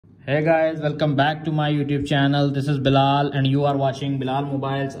Hey guys, welcome back to my YouTube channel. This is Bilal and you are watching Bilal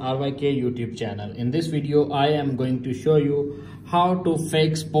Mobiles RYK YouTube channel. In this video, I am going to show you how to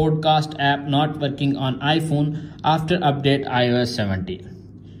fix podcast app not working on iPhone after update iOS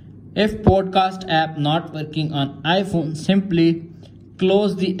 17. If podcast app not working on iPhone, simply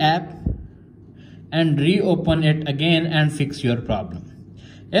close the app and reopen it again and fix your problem.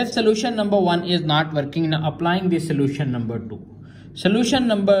 If solution number 1 is not working, now applying the solution number 2. Solution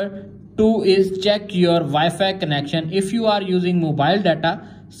number 2 is check your Wi-Fi connection. If you are using mobile data,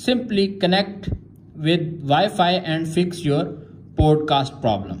 simply connect with Wi-Fi and fix your podcast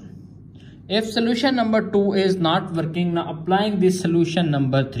problem. If solution number 2 is not working, now applying this solution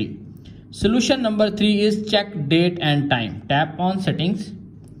number 3. Solution number 3 is check date and time. Tap on settings,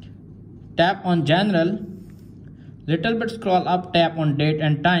 tap on general, little bit scroll up, tap on date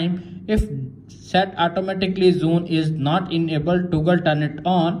and time. If set automatically zone is not enabled, toggle turn it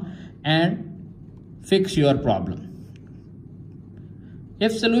on and fix your problem.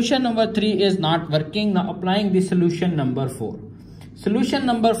 If solution number 3 is not working, now applying the solution number 4. Solution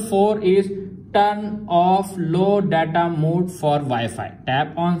number 4 is turn off low data mode for Wi-Fi.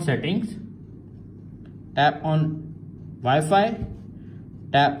 Tap on settings, tap on Wi-Fi,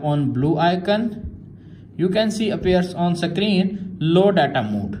 tap on blue icon. You can see appears on screen low data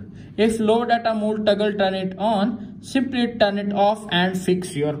mode. If low data mode toggle turn it on, simply turn it off and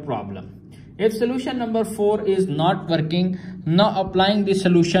fix your problem. If solution number 4 is not working, now applying the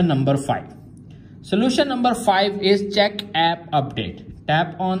solution number 5. Solution number 5 is check app update.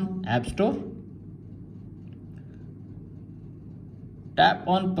 Tap on App Store, tap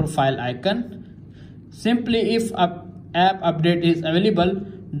on profile icon. Simply if app update is available,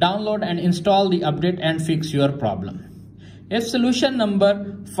 download and install the update and fix your problem. If solution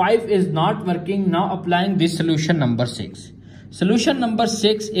number 5 is not working, now applying this solution number 6. Solution number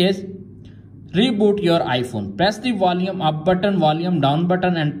 6 is reboot your iPhone. Press the volume up button, volume down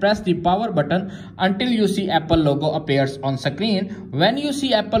button and press the power button until you see Apple logo appears on screen. When you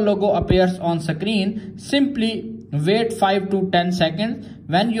see Apple logo appears on screen, simply wait 5 to 10 seconds.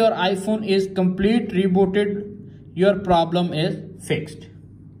 When your iPhone is complete rebooted, your problem is fixed.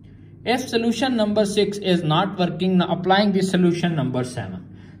 If solution number 6 is not working, now applying the solution number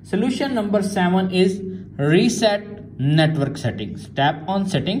 7. Solution number 7 is reset network settings. Tap on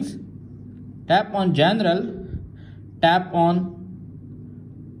settings, tap on general, tap on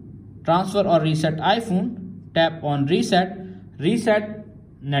transfer or reset iPhone, tap on reset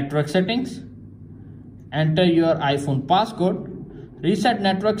network settings, enter your iPhone passcode, reset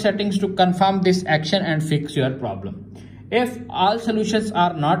network settings to confirm this action and fix your problem. If all solutions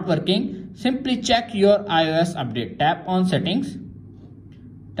are not working, simply check your iOS update. Tap on settings,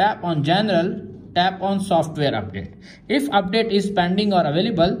 tap on general, tap on software update. If update is pending or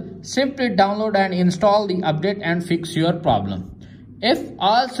available, simply download and install the update and fix your problem. If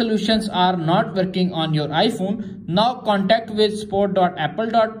all solutions are not working on your iPhone, now contact with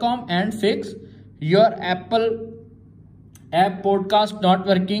support.apple.com and fix your Apple app podcast not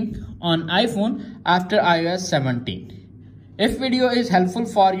working on iPhone after iOS 17. If video is helpful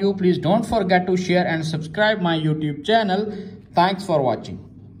for you, please don't forget to share and subscribe my YouTube channel. Thanks for watching.